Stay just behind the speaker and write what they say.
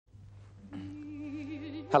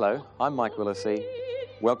Hello, I'm Mike Willesee.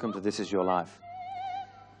 Welcome to This Is Your Life.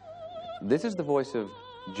 This is the voice of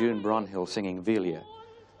June Bronhill singing Velia,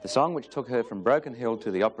 the song which took her from Broken Hill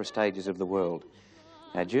to the opera stages of the world.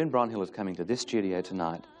 Now, June Bronhill is coming to this studio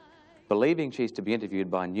tonight, believing she's to be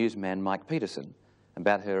interviewed by newsman Mike Peterson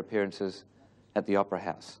about her appearances at the Opera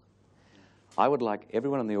House. I would like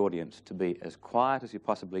everyone in the audience to be as quiet as you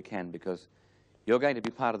possibly can, because you're going to be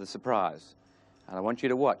part of the surprise. And I want you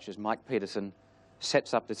to watch as Mike Peterson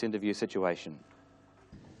sets up this interview situation.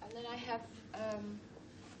 And then I have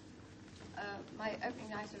my opening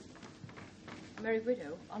night of Merry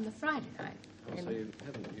Widow on the Friday night. Oh, so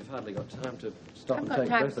you've hardly got time to stop and I've take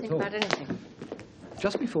got time breath to at think all. about anything.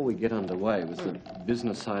 Just before we get underway with the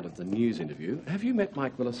business side of the news interview, have you met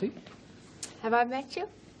Mike Willesee? Have I met you?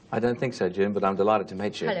 I don't think so, June, but I'm delighted to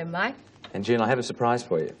meet you. Hello, Mike. And June, I have a surprise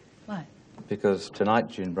for you. Why? Because tonight,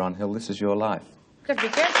 June Bronhill, this is your life. Could be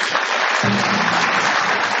good.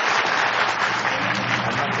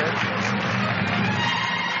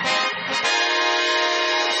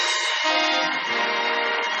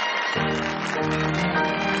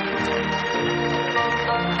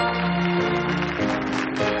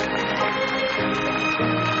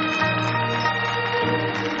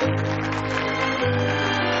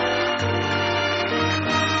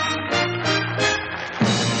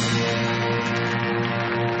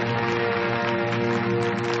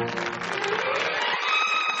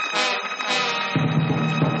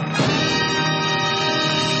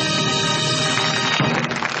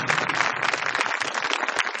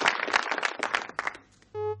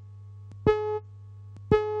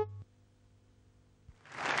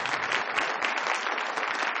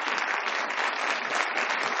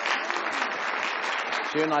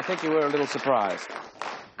 June, I think you were a little surprised.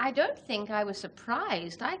 I don't think I was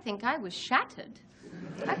surprised. I think I was shattered.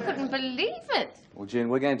 I couldn't believe it. Well, June,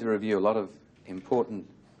 we're going to review a lot of important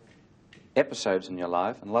episodes in your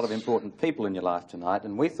life and a lot of important people in your life tonight,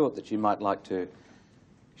 and we thought that you might like to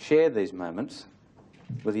share these moments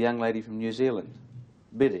with a young lady from New Zealand,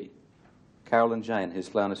 Biddy, Carolyn Jane, who's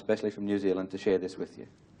flown especially from New Zealand to share this with you.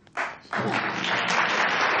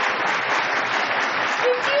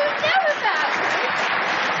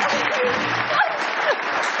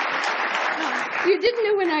 You didn't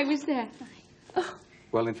know when I was there. Oh.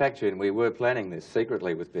 Well, in fact, June, we were planning this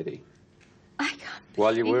secretly with Biddy. I can't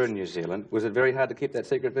While you believe were in New Zealand. Was it very hard to keep that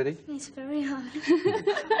secret, Biddy? It's very hard.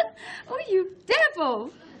 Oh, you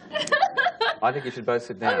devil! I think you should both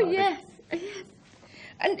sit down. Oh, yes, yes.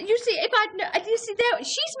 And you see, you see there,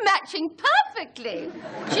 she's matching perfectly.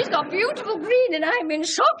 She's got beautiful green and I'm in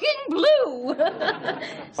shocking blue.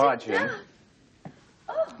 All right, June.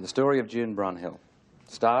 Oh. The story of June Bronhill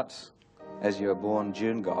starts as you were born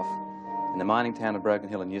June Goff in the mining town of Broken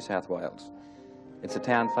Hill in New South Wales. It's a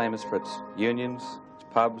town famous for its unions, its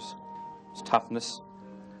pubs, its toughness.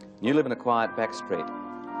 And you live in a quiet back street,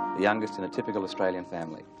 the youngest in a typical Australian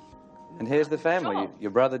family. And here's the family.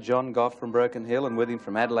 Your brother John Goff from Broken Hill, and with him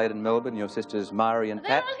from Adelaide and Melbourne, your sisters Mari and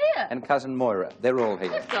Pat, all here. and cousin Moira. They're all here.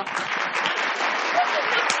 This is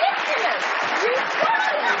ridiculous. You Stop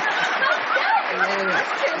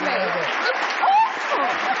to me.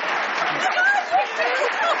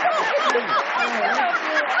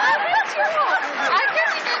 It's awful. I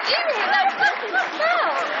can't even hear that pleasant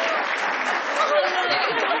smell.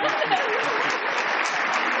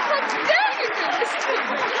 What's that you do this to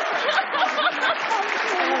me?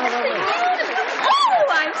 Oh,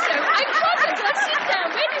 I'm troubled. Let's sit down.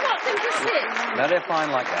 Where do you want them to sit? No, they're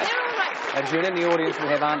fine like that. They're all right. And June, in the audience, we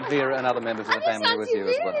have Aunt Vera and other members of the family with you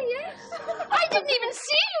as well. Yes. I didn't even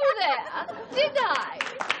see you there, did I?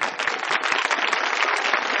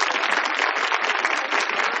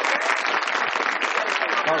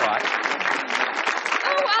 All right.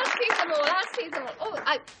 Oh, I'll see them all. I'll see them all.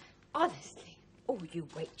 Oh, honestly. Oh, you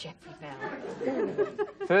wait, Jeffrey Bell.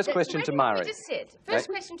 First question to Mari. Just sit. First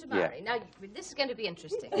question to Mari. Now, this is going to be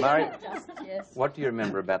interesting. Mari, Yes. what do you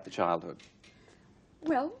remember about the childhood?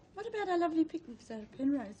 Well, what about our lovely picnics at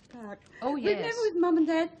Penrose Park? Oh, We yes. remember with Mum and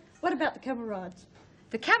Dad. What about the camel rides?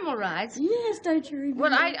 The camel rides. Yes, don't you remember?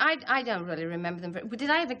 Well, I don't really remember them. Did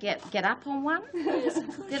I ever get up on one? Yes, of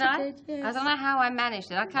course Did you I? did, yes. I don't know how I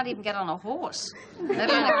managed it. I can't even get on a horse, let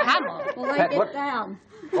alone a camel. Well, they Pat, get what- down.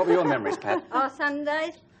 What were your memories, Pat? Oh,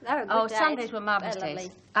 Sundays. Oh, Sundays were marvellous days.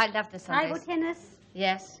 I loved the Table Sundays. tennis.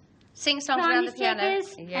 Yes. Sing songs around the Chinese piano.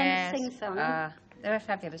 checkers and Yes. sing-song. They were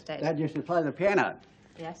fabulous days. Dad used to play the piano,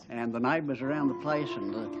 Yes. and the neighbours around the place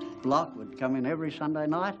and the block would come in every Sunday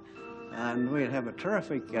night, and we'd have a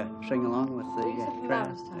terrific sing-along with the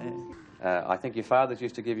crowd. I think your fathers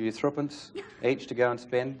used to give you threepence each to go and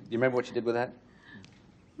spend. Do you remember what you did with that?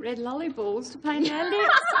 Red lollyballs to paint our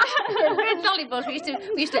lips. Red lollyballs. We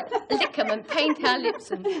used to lick them and paint our lips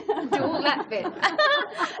and do all that bit.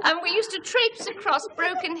 And we used to traipse across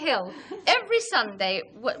Broken Hill every Sunday.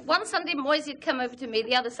 One Sunday, Moisey would come over to me.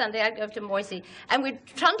 The other Sunday, I'd go over to Moisey. And we'd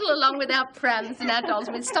trundle along with our prams and our dolls.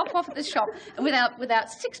 And we'd stop off at the shop without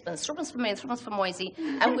sixpence for me and threepence for Moisey.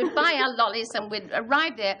 And we'd buy our lollies and we'd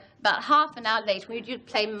arrive there about half an hour later. We'd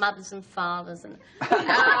play mothers and fathers. And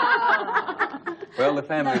Well, the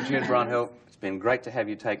family of June Bronhill, it's been great to have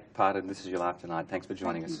you take part in This Is Your Life tonight. Thanks for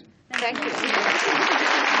joining us. Thank you. This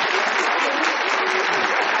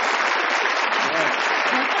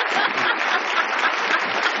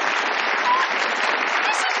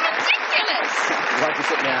is ridiculous. Would you like to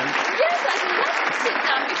sit down? Yes, I'd love to sit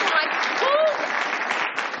down before I...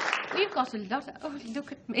 Oh, we've got a lot of... Oh,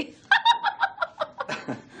 look at me.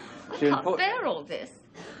 I can't bear all this.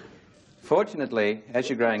 Fortunately, as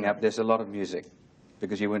you're growing up, there's a lot of music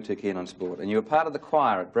because you weren't too keen on sport. And you were part of the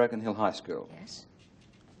choir at Broken Hill High School. Yes.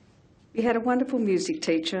 We had a wonderful music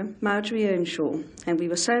teacher, Marjorie Earnshaw, and we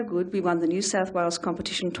were so good we won the New South Wales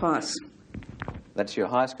competition twice. That's your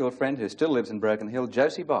high school friend who still lives in Broken Hill,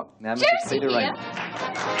 Josie Bock. Now, Mrs. Josie Peter here? Rayner.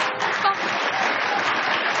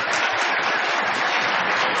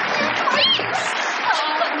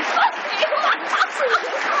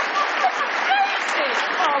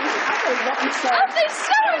 Oh, they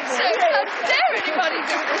so-and-so. How dare anybody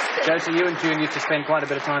do this thing? Josie, you and June used to spend quite a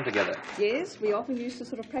bit of time together. Yes, we often used to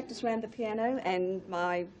sort of practice around the piano, and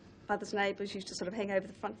my mother's neighbours used to sort of hang over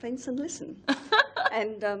the front fence and listen.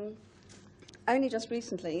 And only just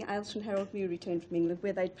recently, Ailsa and Harold Muir returned from England,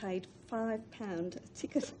 where they'd paid £5 a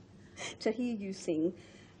ticket to hear you sing.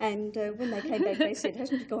 And when they came back, they said,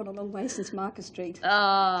 hasn't it gone a long way since Marcus Street?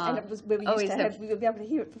 Oh. And it was where we used to have, we would be able to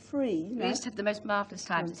hear it for free. You know? We used to have the most marvellous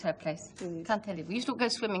times at her place. Can't tell you. We used to all go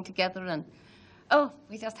swimming together and, oh,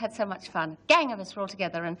 we just had so much fun. A gang of us were all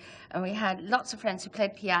together and we had lots of friends who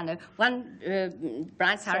played piano. One,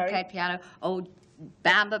 Brian Sarah played piano. Oh,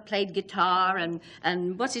 Bamba played guitar and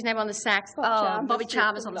what's his name on the sax? Bobby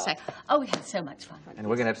Chalmers on the sax. Oh, we had so much fun. And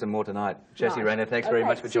we're going to have some more tonight. Josie Rayner, thanks very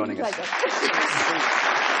much for joining us.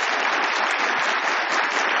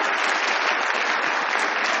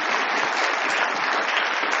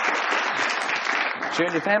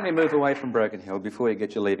 June, your family moved away from Broken Hill before you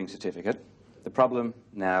get your leaving certificate. The problem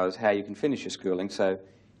now is how you can finish your schooling, so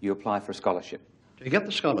you apply for a scholarship. To get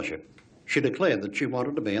the scholarship, she declared that she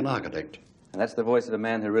wanted to be an architect. And that's the voice of a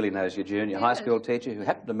man who really knows you, June, your high school teacher who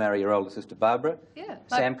happened to marry your older sister, Barbara. Yeah,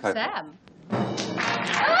 Sam Copeland. Sam.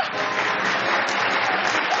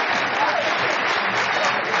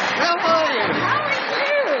 How are you? How are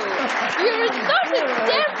you? You're a lot of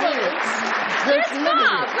devils. Where's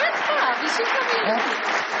Barb? Where's Barb? Is she coming in?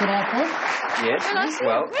 Could I come? Yes,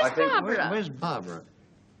 Well, I think... Barbara? Where's Barbara?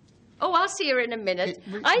 Oh, I'll see her in a minute.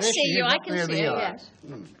 I There see she you. is I up can there see in her, the yes.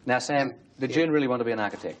 Now, Sam, did June really want to be an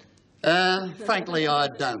architect? Frankly, I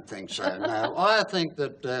don't think so, no. I think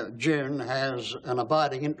that June has an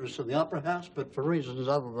abiding interest in the Opera House, but for reasons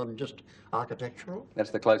other than just architectural. That's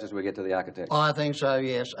the closest we get to the architect. I think so,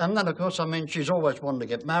 yes. And then, of course, I mean, she's always wanted to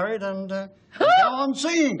get married and go on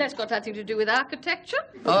singing. That's got nothing to do with architecture.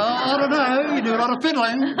 I don't know. You do a lot of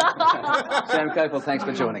fiddling. Sam Copeland, thanks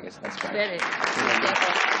for joining us. That's great. Very.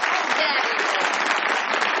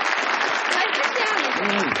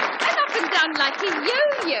 I'm up and down like a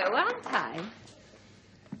yo-yo, aren't I?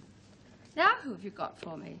 Now who have you got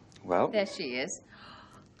for me? Well, There she is.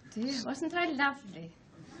 Dear, wasn't I lovely?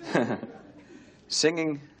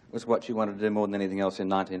 singing was what you wanted to do more than anything else in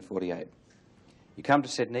 1948. You come to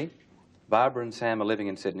Sydney. Barbara and Sam are living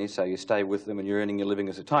in Sydney, so you stay with them and you're earning your living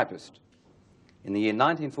as a typist. In the year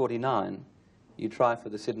 1949, you try for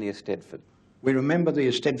the Sydney Eisteddfod. We remember the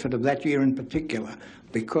Eisteddfod of that year in particular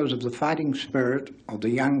because of the fighting spirit of the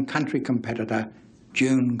young country competitor,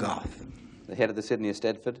 June Goff. The head of the Sydney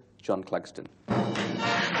Eisteddfod, John Clugston.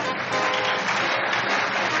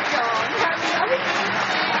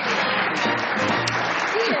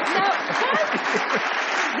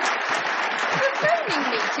 You're phoning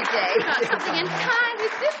me today about something entirely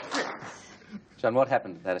different. John, what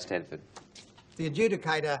happened at that Eisteddfod? The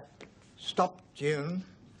adjudicator stopped June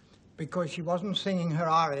because she wasn't singing her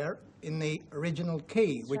aria in the original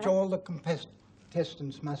key, which all the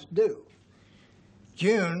contestants must do.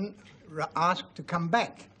 June asked to come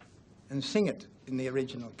back and sing it in the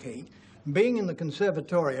original key. Being in the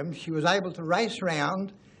conservatorium, she was able to race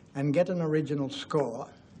round and get an original score.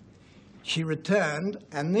 She returned,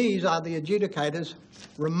 and these are the adjudicator's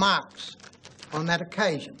remarks on that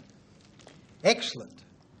occasion. Excellent,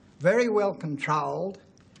 very well controlled,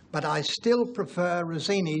 but I still prefer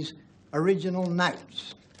Rossini's original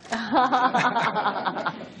notes.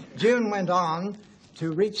 June went on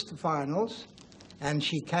to reach the finals, and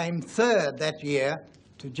she came third that year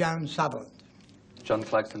to Joan Sutherland. John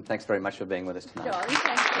Clarkson, thanks very much for being with us tonight. John,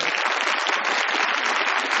 thank you.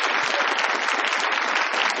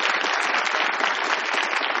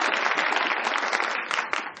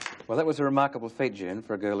 Well, that was a remarkable feat, June,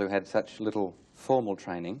 for a girl who had such little formal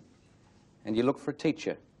training. And you looked for a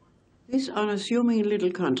teacher. This unassuming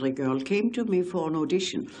little country girl came to me for an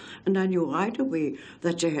audition, and I knew right away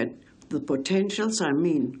that she had the potentials, I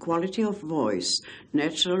mean, quality of voice,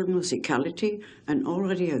 natural musicality, and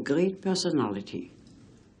already a great personality.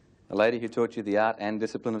 A lady who taught you the art and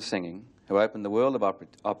discipline of singing, who opened the world of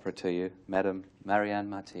opera to you, Madame Marianne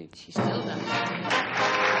Marty. She still does.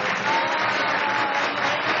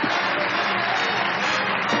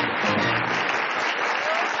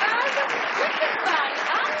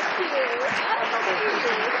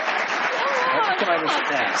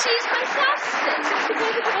 She's fantastic.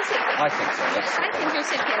 I think so. Yes, I think you'll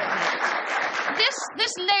sit here a minute.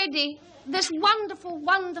 This lady, this wonderful,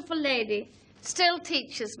 wonderful lady, still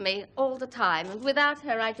teaches me all the time, and without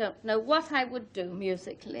her, I don't know what I would do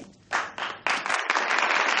musically.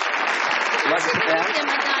 Like Sit sit here, down?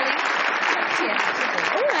 my darling. Here.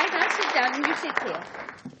 All right, I'll sit down and you sit here.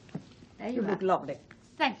 There you look are. lovely.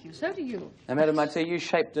 Thank you. So do you. Now, Madame Marty, you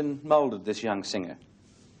shaped and moulded this young singer.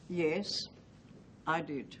 Yes, I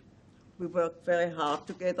did. We worked very hard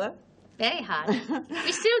together. Very hard.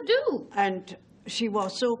 We still do. And she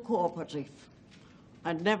was so cooperative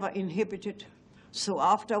and never inhibited. So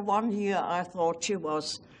after 1 year, I thought she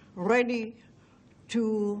was ready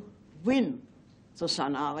to win the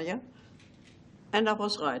Sun aria. And I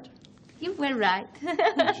was right. You were right.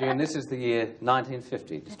 June, this is the year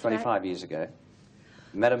 1950, just 25 right. years ago.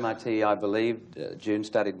 Madame Marty, I believe, June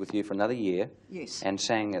studied with you for another year. Yes. And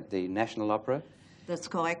sang at the National Opera. That's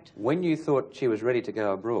correct. When you thought she was ready to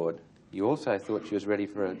go abroad, you also thought she was ready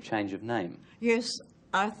for a change of name. Yes,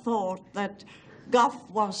 I thought that Guff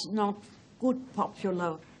was not good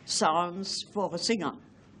popular sounds for a singer.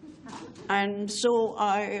 And so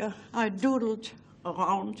I doodled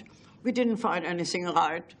around. We didn't find anything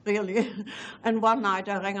right, really. And one night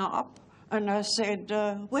I rang her up and I said,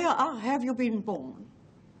 where have you been born?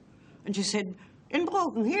 And she said, in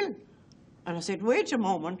Bronhill. And I said, wait a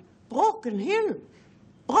moment, Bronhill.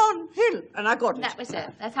 Bronhill. And I got it. That was it.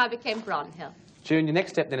 That's how I became Bronhill. June, your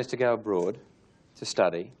next step then is to go abroad to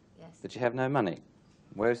study, Yes. but you have no money.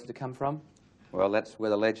 Where is it to come from? Well, that's where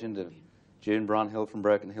the legend of June Bronhill from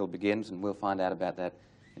Broken Hill begins, and we'll find out about that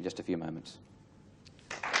in just a few moments.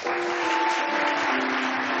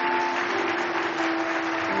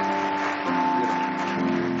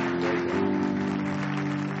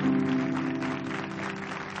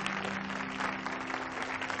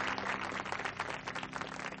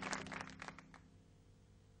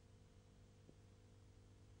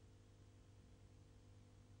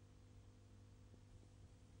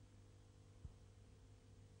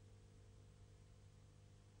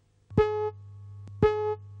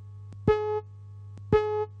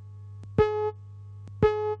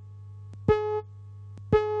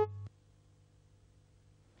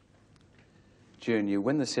 June, you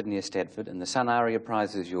win the Sydney Eisteddfod and the Sun Aria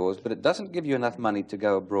Prize is yours, but it doesn't give you enough money to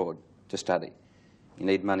go abroad to study. You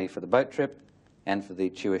need money for the boat trip and for the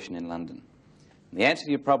tuition in London. And the answer to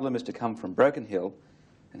your problem is to come from Broken Hill,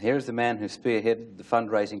 and here is the man who spearheaded the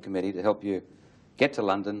fundraising committee to help you get to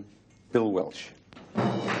London, Bill Welsh.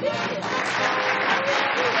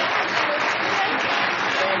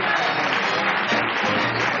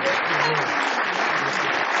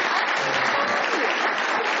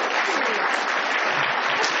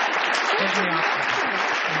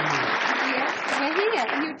 We're here,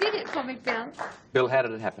 and you did it for me, Bill. Bill, how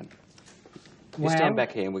did it happen? You Well- stand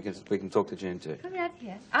back here and we can talk to June too. Come right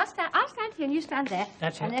here. I'll stand here, and you stand there.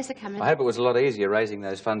 That's and it. there's the camera. I hope it was a lot easier raising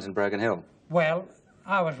those funds in Broken Hill. Well,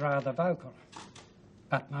 I was rather vocal.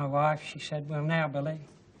 But my wife, she said, well, now, Billy,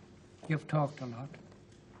 you've talked a lot.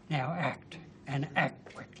 Now act, and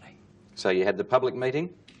act quickly. So you had the public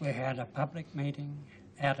meeting? We had a public meeting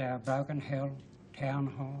at our Broken Hill Town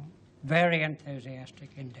Hall. Very enthusiastic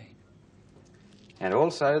indeed. And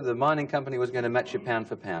also the mining company was going to match you pound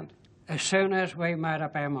for pound. As soon as we made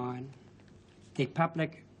up our mind, the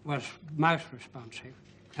public was most responsive,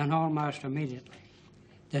 and almost immediately,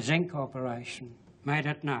 the Zinc Corporation made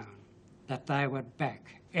it known that they would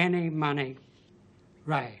back any money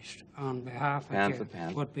raised on behalf of Pound you for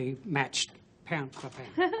pound. would be matched pound for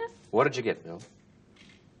pound. What did you get, Bill?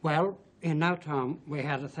 Well, in no time, we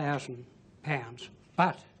had £1,000,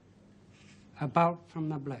 but a bolt from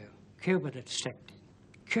the blue, Cupid had stepped in.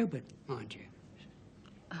 Cupid, mind you.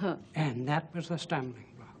 And that was the stumbling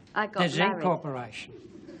block. I got the Zinc married. Corporation,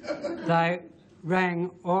 they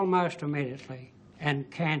rang almost immediately and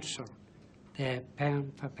cancelled their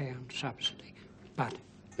pound-for-pound subsidy. But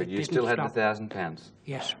you didn't still had the stop. £1,000.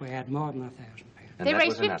 Yes, we had more than £1,000. And They that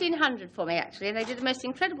raised was enough. 1,500 for me, actually, and they did the most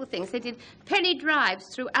incredible things. They did penny drives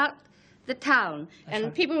throughout the town, and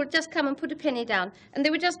right. people would just come and put a penny down, and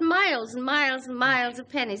there were just miles and miles and miles of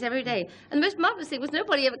pennies every day. And the most marvellous thing was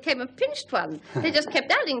nobody ever came and pinched one. They just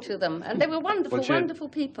kept adding to them, and they were wonderful, Well, June, wonderful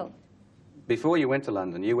people. Before you went to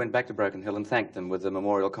London, you went back to Broken Hill and thanked them with the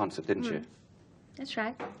memorial concert, didn't you? That's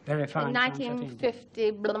right. Very fine. In concert indeed.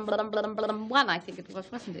 1951, I think it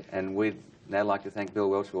was, wasn't it? And we'd now like to thank Bill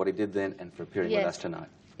Welch for what he did then and for appearing with Yes. us tonight.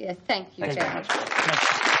 Yes, thank you Thanks very very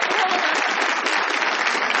much.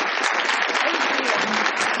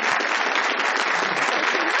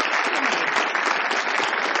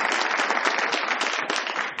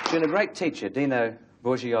 June, a great teacher, Dino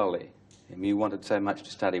Borgioli, whom you wanted so much to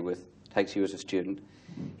study with, takes you as a student.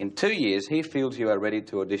 In 2 years, he feels you are ready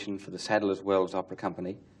to audition for the Sadler's Wells Opera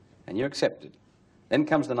Company, and you're accepted. Then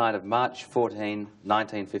comes the night of March 14,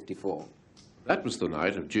 1954. That was the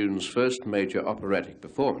night of June's first major operatic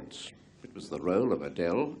performance. It was the role of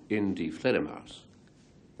Adele in Die Fledermaus.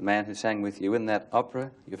 The man who sang with you in that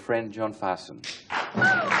opera, your friend John Farson.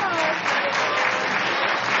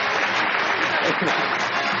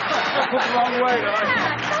 Wrong way,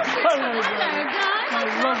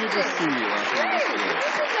 lovely to see you.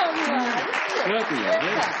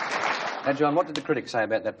 Now, John, what did the critics say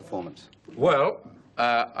about that performance? Well,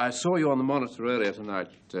 I saw you on the monitor earlier tonight,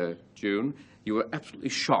 June. You were absolutely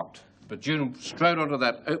shocked. But June strode onto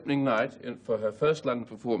that opening night for her first London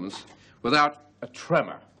performance without a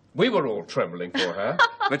tremor. We were all trembling for her,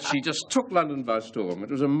 but she just took London by storm. It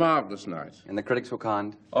was a marvellous night. And the critics were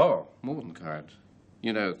kind? Oh, more than kind.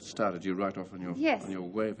 You know, it started you right off on your, Yes. on your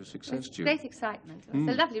wave of success, June. Great excitement. It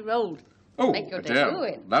was a lovely role to Oh, make your Adele. debut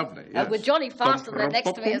in. Lovely, yes. With Johnny Farson there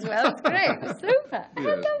next to me as well. It's great. It was super. I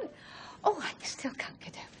Yes. love it. Oh, I still can't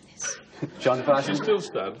get over this. John Farson? She's still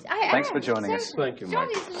stunned. Thanks for joining us. Thank you, Mike.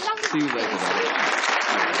 Johnny's lovely. See you later,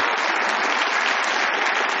 Mike.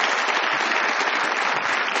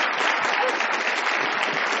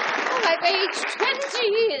 Oh, I've aged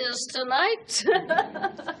 20 years tonight.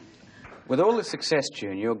 With all the success,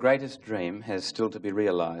 June, your greatest dream has still to be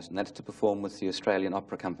realised, and that's to perform with the Australian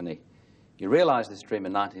Opera Company. You realised this dream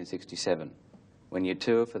in 1967, when you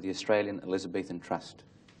tour for the Australian Elizabethan Trust.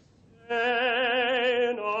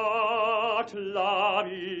 Say not love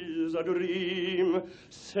is a dream,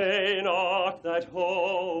 say not that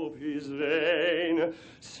hope is vain,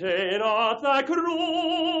 say not that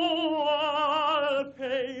cruel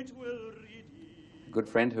fate will redeem. A good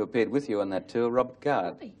friend who appeared with you on that tour, Robert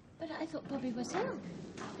Gard. Bobby, but I thought Bobby was ill. You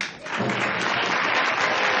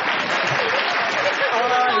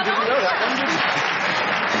didn't know that one, did you?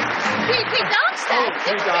 We danced that,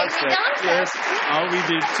 We didn't danced we? it, yes. Oh, we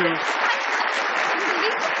did too.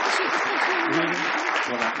 Really?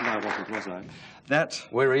 Well, no, I wasn't, was I? That...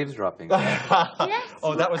 We're eavesdropping. Yes.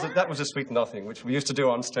 Oh, that was a sweet nothing, which we used to do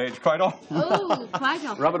on stage quite often. Oh, quite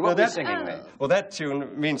often. Robert, what were you singing Oh. there? Well, that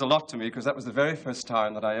tune means a lot to me because that was the very first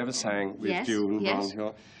time that I ever sang with Yes, June yes.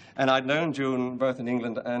 Bronhill. And I'd known June both in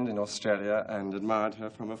England and in Australia and admired her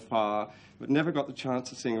from afar, but never got the chance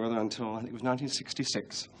to sing with her until I think it was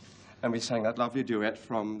 1966. And we sang that lovely duet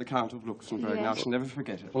from The Count of Luxembourg. Yes. Now, she'll never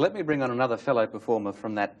forget it. Well, let me bring on another fellow performer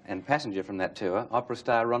from that and passenger from that tour, opera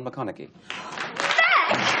star Ron McConaughey.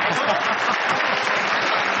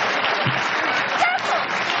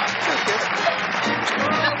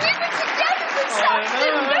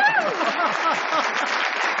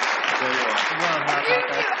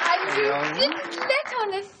 You didn't let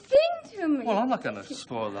on a thing to me. Well, I'm not going to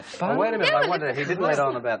spoil the fun. Oh, wait a minute, No, I but wonder, it- he didn't let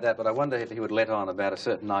on about that, but I wonder if he would let on about a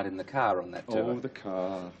certain night in the car on that tour. Oh, the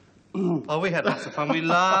car. Oh, we had lots of fun. We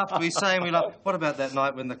laughed, we sang, we laughed. What about that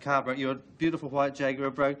night when the car broke? Your beautiful white Jaguar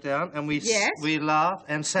broke down, and Yes. we laughed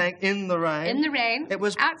and sang in the rain. In the rain. It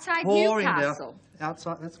was outside pouring Newcastle. down.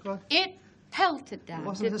 Outside, that's good. It pelted down,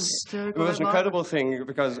 Wasn't it didn't it? It hysterical? was that an night? incredible thing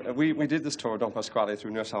because we did this tour of Don Pasquale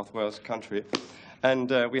through New South Wales country, and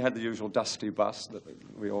we had the usual dusty bus that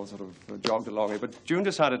we all sort of jogged along in. But June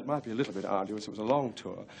decided it might be a little bit arduous. It was a long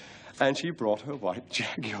tour. And she brought her white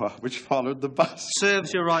Jaguar, which followed the bus.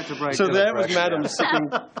 Serves you right to break So your there was program.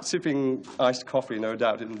 Madam sipping iced coffee, no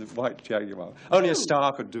doubt, in the white Jaguar. Only a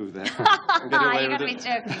star could do that. and get away You're with going to be it.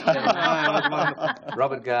 joking. Ah, it was wonderful.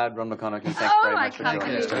 Robert Gard, Ron McConaughey, thanks Oh, very I much for can't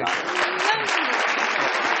joining us. believe today. it.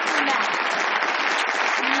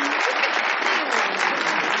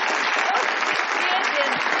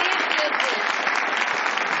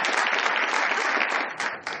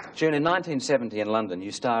 June, in 1970 in London,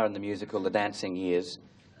 you star in the musical The Dancing Years.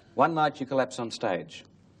 One night you collapse on stage.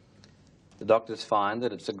 The doctors find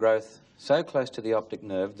that it's a growth so close to the optic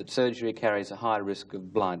nerve that surgery carries a high risk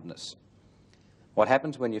of blindness. What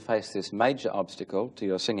happens when you face this major obstacle to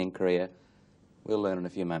your singing career, we'll learn in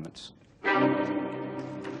a few moments.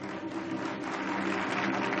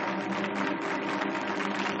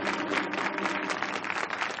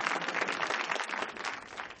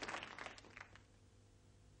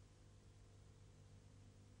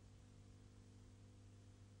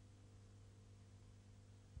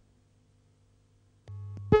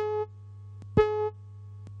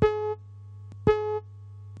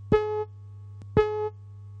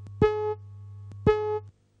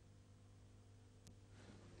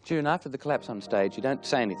 June, after the collapse on stage, you don't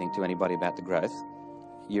say anything to anybody about the growth.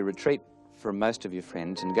 You retreat from most of your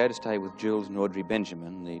friends and go to stay with Jules and Audrey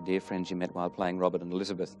Benjamin, the dear friends you met while playing Robert and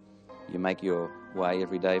Elizabeth. You make your way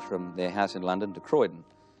every day from their house in London to Croydon,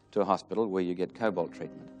 to a hospital where you get cobalt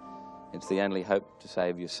treatment. It's the only hope to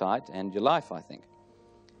save your sight and your life, I think.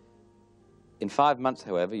 In 5 months,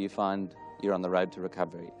 however, you find you're on the road to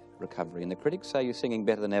recovery, and the critics say you're singing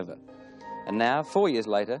better than ever. And now, 4 years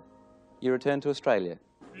later, you return to Australia.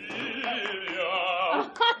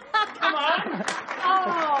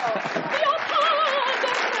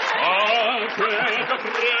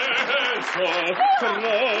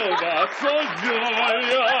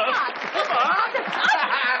 Come on.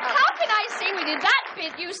 How can I sing with you? That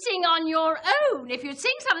bit you sing on your own. If you'd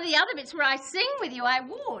sing some of the other bits where I sing with you, I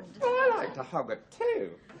would. Oh, I like to hug it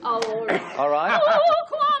too. Oh, all right. All right. Oh,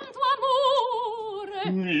 quanto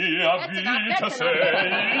amore. Mia vita sei.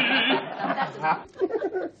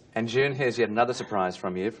 And June, here's yet another surprise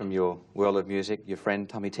from you, from your world of music, your friend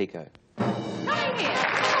Tommy Tico. Come here.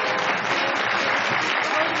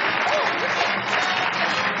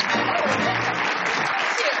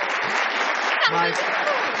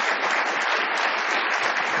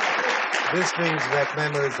 This brings back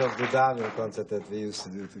memories of the Daniel concert that we used to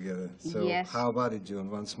do together. So Yes. how about it, June?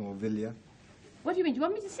 Once more, will you? What do you mean? Do you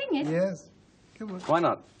want me to sing it? Yes. Come on. Why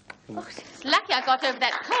not? Oh, it's lucky I got over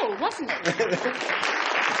that cold, wasn't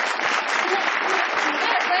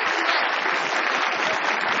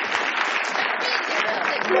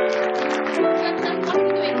it?